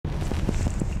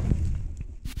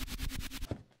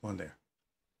One there.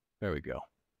 There we go.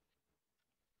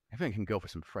 I think I can go for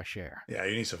some fresh air. Yeah,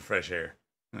 you need some fresh air.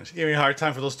 She gave me a hard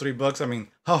time for those $3. I mean,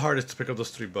 how hard is it to pick up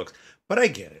those $3? But I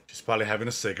get it. She's probably having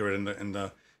a cigarette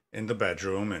in the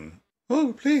bedroom and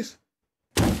oh please.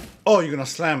 Oh, you're gonna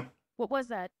slam. What was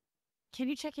that? Can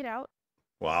you check it out?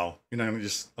 Wow. You're not gonna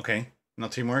just okay.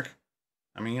 Not teamwork.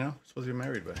 I mean, supposed to be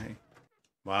married, but hey.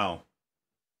 Wow.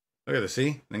 Look at this,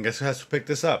 see? Then guess who has to pick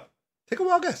this up? Take a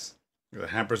wild guess. The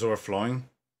hamper's overflowing.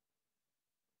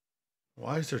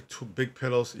 Why is there two big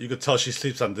pillows? You could tell she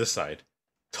sleeps on this side.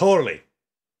 Totally.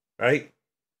 Right?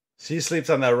 She sleeps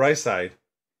on that right side,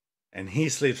 and he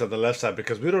sleeps on the left side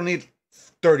because we don't need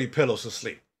 30 pillows to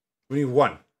sleep. We need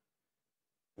one.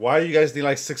 Why you guys need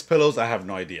like 6 pillows? I have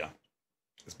no idea.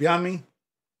 It's beyond me.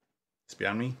 It's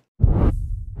beyond me.